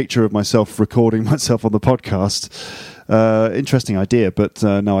don't have a picture of myself recording myself on the podcast. Interesting idea, but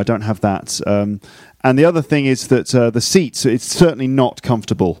no, I don't have that. And the other thing is that the seats, it's certainly not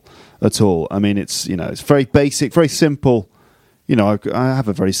comfortable at all. I mean, it's very basic, very simple. I have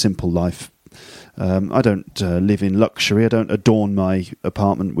a very simple life. I don't live in luxury. I don't adorn my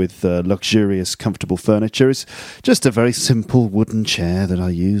apartment with luxurious, comfortable furniture. It's just a very simple wooden chair that I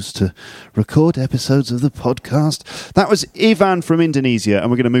use to record episodes of the podcast. That was Ivan from Indonesia, and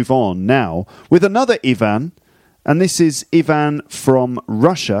we're going to move on now with another Ivan, and this is Ivan from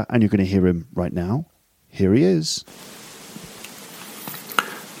Russia, and you're going to hear him right now. Here he is.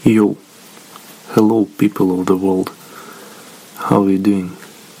 Yo, hello people of the world. How are you doing?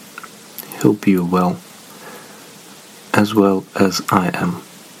 Hope you're well as I am.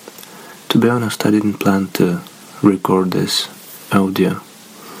 To be honest, I didn't plan to record this audio.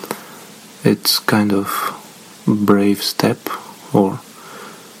 It's kind of a brave step,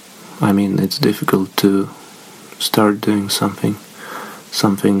 it's difficult to start doing something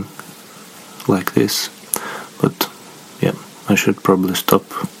like this, but yeah, I should probably stop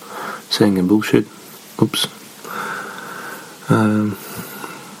saying a bullshit. Oops.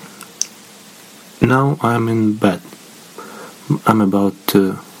 Now I'm in bed. I'm about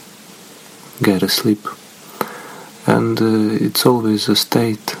to get asleep, and it's always a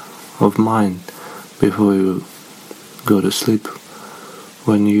state of mind before you go to sleep.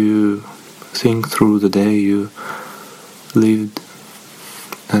 When you think through the day you lived,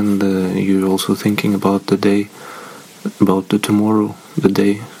 and you're also thinking about the day, about the tomorrow, the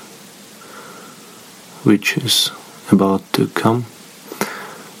day which is about to come,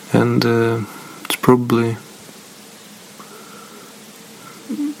 and it's probably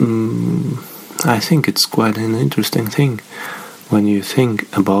I think it's quite an interesting thing when you think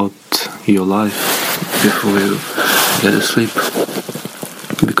about your life before you get asleep,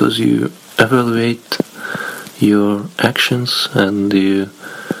 because you evaluate your actions and you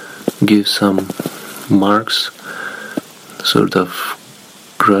give some marks, sort of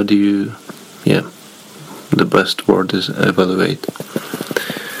graduate. Yeah, the best word is evaluate.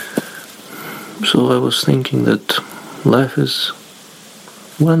 So I was thinking that life is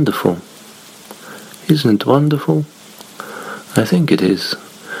wonderful. Isn't it wonderful? I think it is.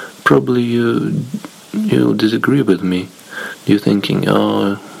 Probably you'll disagree with me. You're thinking,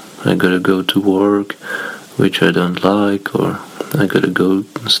 oh, I gotta go to work, which I don't like, or I gotta go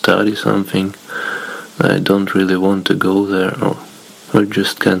study something. I don't really want to go there, or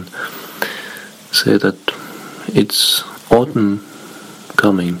just can say that it's autumn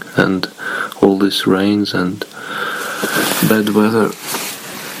coming and all this rains and bad weather.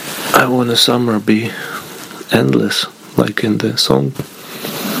 I want a summer be endless, like in the song.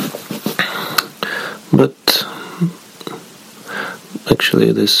 But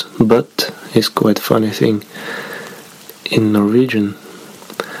actually this "but" is quite a funny thing. In Norwegian,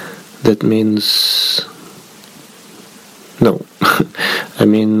 that means no. I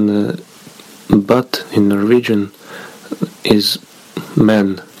mean, "but" in Norwegian is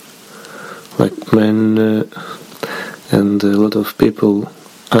man, like man, and a lot of people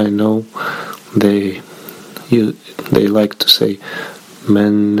I know, they like to say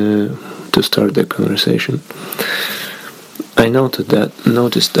 "man" to start their conversation. I noticed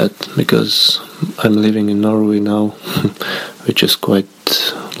that because I'm living in Norway now, which is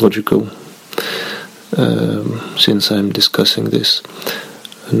quite logical since I'm discussing this.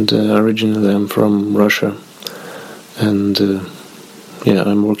 And originally I'm from Russia, and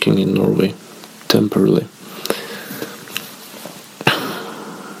I'm working in Norway temporarily.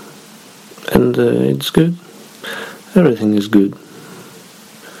 And it's good. Everything is good.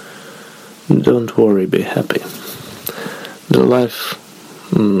 Don't worry, be happy. The life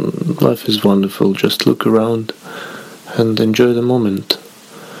is wonderful. Just look around and enjoy the moment.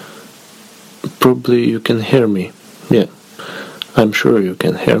 Probably you can hear me. Yeah, I'm sure you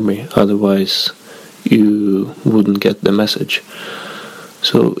can hear me. Otherwise, you wouldn't get the message.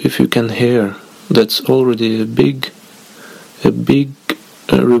 So if you can hear, that's already a big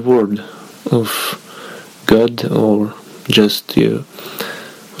reward of God, or just you,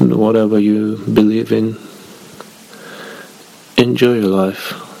 whatever you believe in. Enjoy your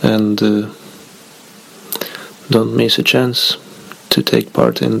life and don't miss a chance to take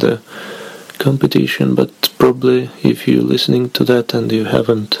part in the competition. But probably if you're listening to that and you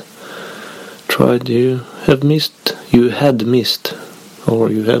haven't tried, you had missed,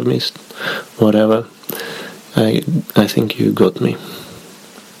 whatever. I think you got me.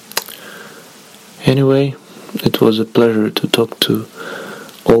 Anyway, it was a pleasure to talk to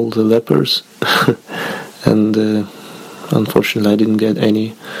all the lepers, and Unfortunately, I didn't get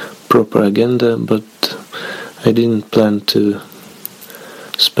any proper agenda, but I didn't plan to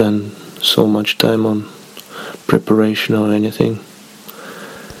spend so much time on preparation or anything.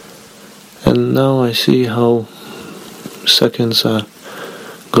 And now I see how seconds are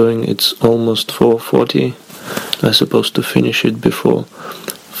going. It's almost 4:40. I'm supposed to finish it before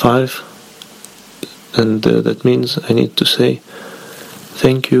 5, and that means I need to say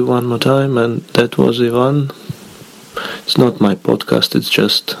thank you one more time, and that was Ivan. It's not my podcast, it's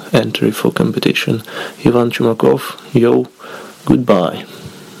just entry for competition. Ivan Chumakov, yo, goodbye.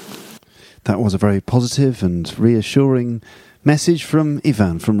 That was a very positive and reassuring message from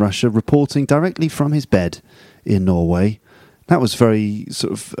Ivan from Russia, reporting directly from his bed in Norway. That was very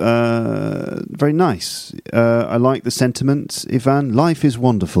very nice. I like the sentiment, Ivan. Life is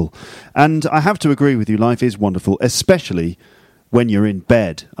wonderful. And I have to agree with you, life is wonderful, especially when you're in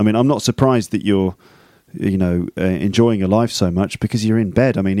bed. I mean, I'm not surprised that you're, enjoying your life so much because you're in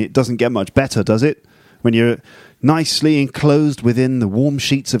bed. I mean, it doesn't get much better, does it? When you're nicely enclosed within the warm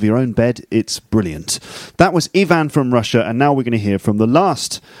sheets of your own bed, it's brilliant. That was Ivan from Russia, and now we're going to hear from the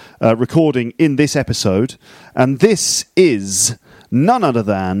last recording in this episode, and this is none other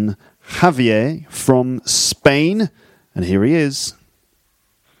than Javier from Spain, and here he is.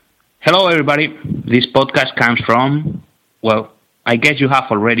 Hello, everybody. This podcast comes from, well, I guess you have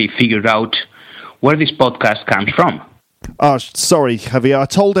already figured out where this podcast comes from. Oh, sorry, Javier. I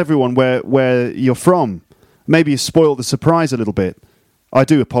told everyone where you're from. Maybe you spoiled the surprise a little bit. I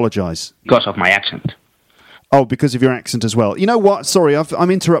do apologise. Because of my accent. Oh, because of your accent as well. You know what? Sorry, I'm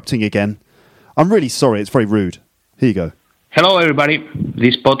interrupting again. I'm really sorry. It's very rude. Here you go. Hello, everybody.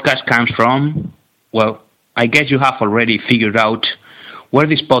 This podcast comes from, well, I guess you have already figured out where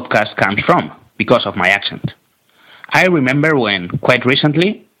this podcast comes from because of my accent. I remember when, quite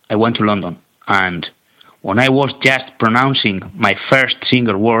recently, I went to London, and when I was just pronouncing my first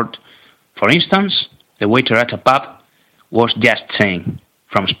single word, for instance, the waiter at a pub was just saying,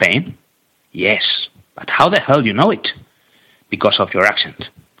 "From Spain?" Yes, but how the hell do you know it? Because of your accent.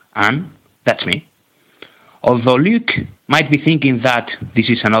 And that's me. Although Luke might be thinking that this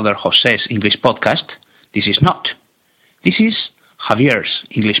is another José's English podcast, this is not. This is Javier's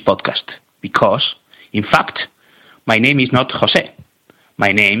English podcast. Because, in fact, my name is not José.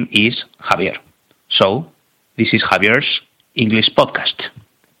 My name is Javier. So, this is Javier's English podcast.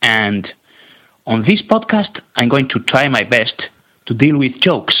 And on this podcast, I'm going to try my best to deal with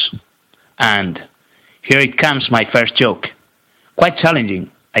jokes. And here it comes, my first joke. Quite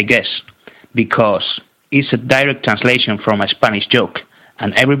challenging, I guess, because it's a direct translation from a Spanish joke.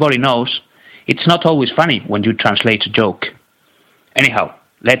 And everybody knows it's not always funny when you translate a joke. Anyhow,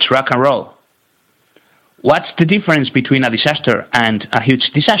 let's rock and roll. What's the difference between a disaster and a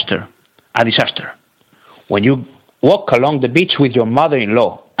huge disaster? A disaster. When you walk along the beach with your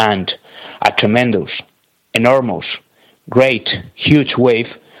mother-in-law and a tremendous, enormous, great, huge wave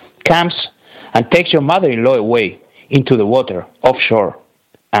comes and takes your mother-in-law away into the water offshore.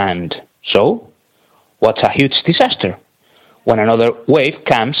 And so, what's a huge disaster? When another wave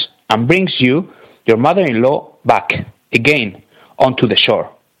comes and brings you, your mother-in-law, back again onto the shore.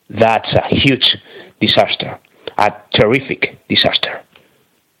 That's a huge disaster, a terrific disaster.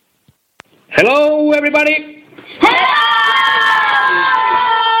 Hello, everybody. Hello!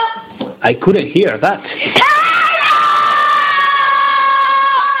 I couldn't hear that.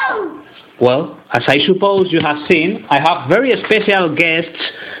 Hello! Well, as I suppose you have seen, I have very special guests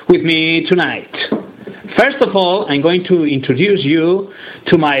with me tonight. First of all, I'm going to introduce you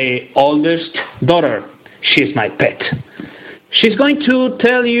to my oldest daughter. She's my pet. She's going to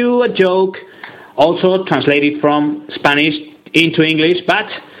tell you a joke, also translated from Spanish into English, but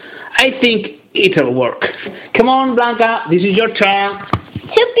I think it'll work. Come on, Blanca, this is your turn.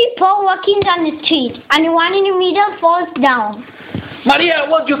 Two people walking down the street, and the one in the middle falls down. Maria,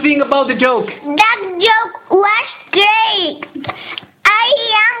 what do you think about the joke? That joke was great. I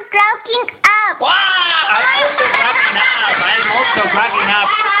am cracking up. Wow! I'm also cracking up.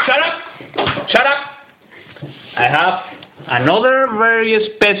 Shut up! Shut up! I have another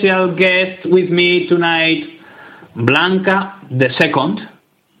very special guest with me tonight, Blanca the Second.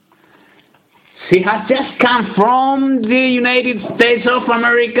 She has just come from the United States of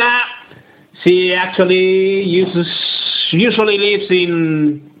America. She actually usually lives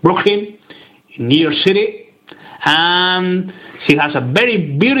in Brooklyn, in New York City. And she has a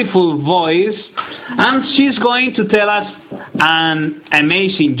very beautiful voice. And she's going to tell us an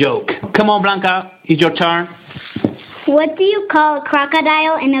amazing joke. Come on, Blanca, it's your turn. What do you call a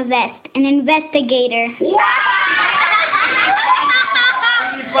crocodile in a vest? An investigator.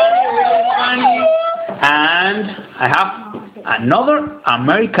 Really funny. And I have another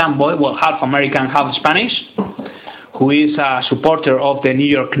American boy, well, half American, half Spanish, who is a supporter of the New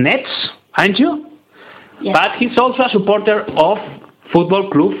York Nets, aren't you? Yes. But he's also a supporter of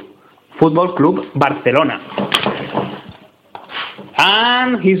Football Club Barcelona.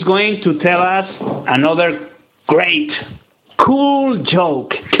 And he's going to tell us another great, cool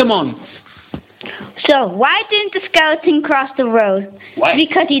joke. Come on. So, why didn't the skeleton cross the road? Why?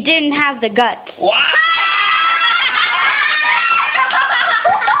 Because he didn't have the guts. What?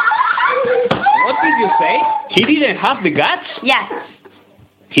 What did you say? He didn't have the guts? Yes.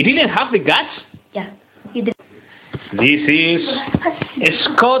 He didn't have the guts? Yeah, he did. This is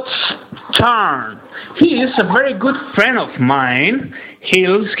Scott's turn. He is a very good friend of mine.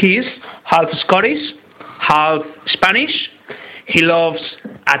 He's half Scottish, half Spanish. He loves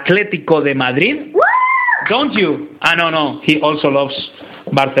Atlético de Madrid. Woo! Don't you? No. He also loves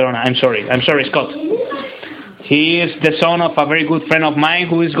Barcelona. I'm sorry, Scott. He is the son of a very good friend of mine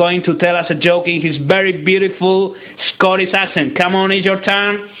who is going to tell us a joke in his very beautiful Scottish accent. Come on, it's your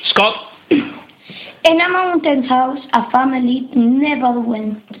turn, Scott. In a mountain house, a family never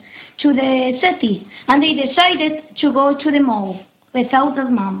went to the city, and they decided to go to the mall without their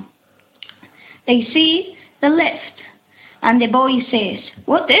mom. They see the lift, and the boy says,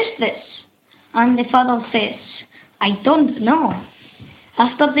 "What is this?" And the father says, "I don't know."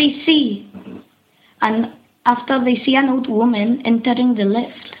 After they see an old woman entering the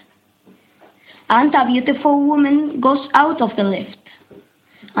lift, and a beautiful woman goes out of the lift.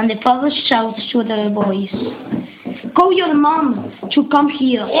 And the father shouts to the boys, "Call your mom to come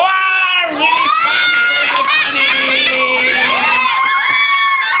here."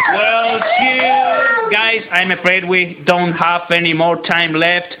 Well, guys, I'm afraid we don't have any more time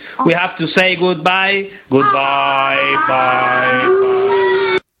left. We have to say goodbye. Goodbye.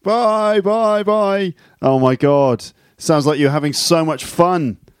 Bye. Bye. Oh my God. Sounds like you're having so much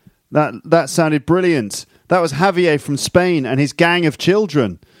fun. That sounded brilliant. That was Javier from Spain and his gang of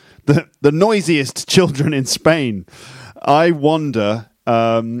children. The noisiest children in Spain. I wonder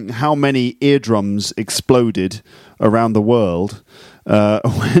how many eardrums exploded around the world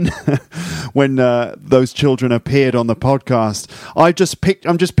when those children appeared on the podcast.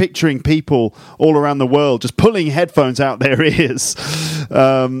 I'm just picturing people all around the world just pulling headphones out their ears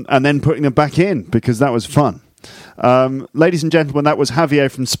and then putting them back in because that was fun. Ladies and gentlemen, that was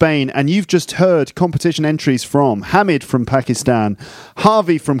Javier from Spain, and you've just heard competition entries from Hamid from Pakistan,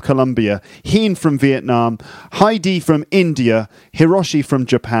 Harvey from Colombia, Heen from Vietnam, Heidi from India, Hiroshi from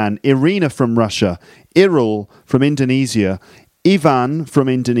Japan, Irina from Russia, Irul from Indonesia, Ivan from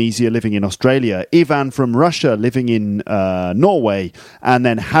Indonesia living in Australia, Ivan from Russia living in Norway, and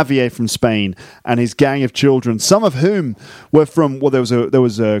then Javier from Spain and his gang of children, some of whom were from, well, there was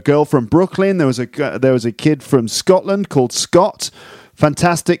a girl from Brooklyn, there was a kid from Scotland called Scott.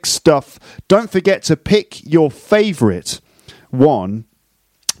 Fantastic stuff. Don't forget to pick your favourite one.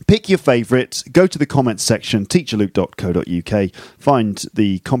 Pick your favourite, go to the comments section, teacherluke.co.uk, find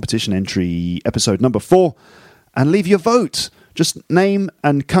the competition entry episode number 4, and leave your vote. Just name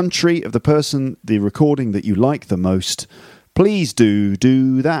and country of the person, the recording that you like the most. Please do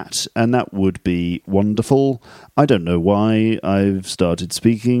that, and that would be wonderful. I don't know why I've started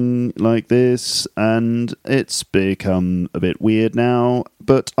speaking like this, and it's become a bit weird now,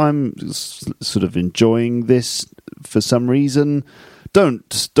 but I'm sort of enjoying this for some reason. Don't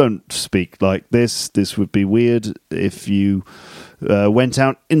speak like this. This would be weird if you went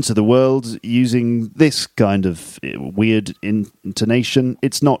out into the world using this kind of weird intonation.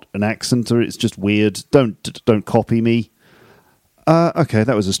 It's not an accent, or it's just weird. Don't copy me. Okay,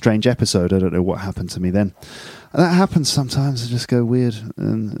 that was a strange episode. I don't know what happened to me then. That happens sometimes. I just go weird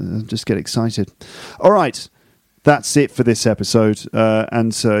and just get excited. All right. That's it for this episode,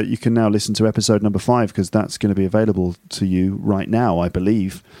 and you can now listen to episode number 5 because that's going to be available to you right now, I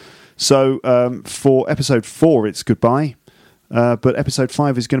believe. So for episode 4, it's goodbye, but episode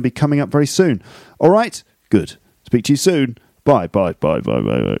 5 is going to be coming up very soon. All right, good. Speak to you soon. Bye.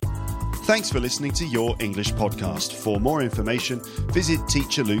 Thanks for listening to Your English Podcast. For more information, visit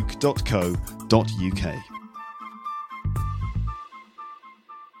teacherluke.co.uk.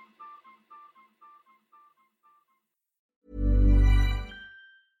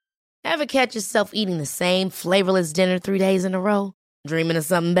 Ever catch yourself eating the same flavorless dinner 3 days in a row? Dreaming of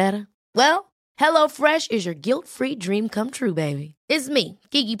something better? Well, HelloFresh is your guilt-free dream come true, baby. It's me,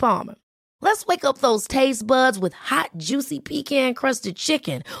 Keke Palmer. Let's wake up those taste buds with hot, juicy pecan-crusted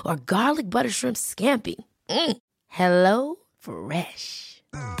chicken or garlic butter shrimp scampi. Hello Fresh.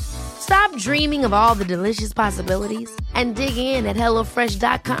 Stop dreaming of all the delicious possibilities and dig in at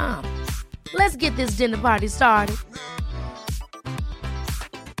HelloFresh.com. Let's get this dinner party started.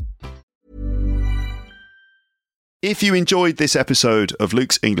 If you enjoyed this episode of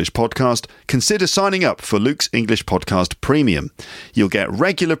Luke's English Podcast, consider signing up for Luke's English Podcast Premium. You'll get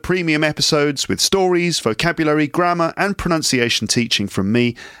regular premium episodes with stories, vocabulary, grammar and pronunciation teaching from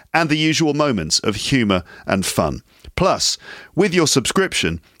me and the usual moments of humour and fun. Plus, with your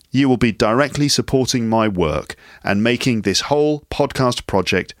subscription, you will be directly supporting my work and making this whole podcast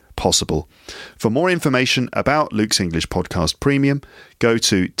project possible. For more information about Luke's English Podcast Premium, go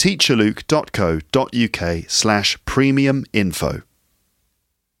to teacherluke.co.uk/premium info.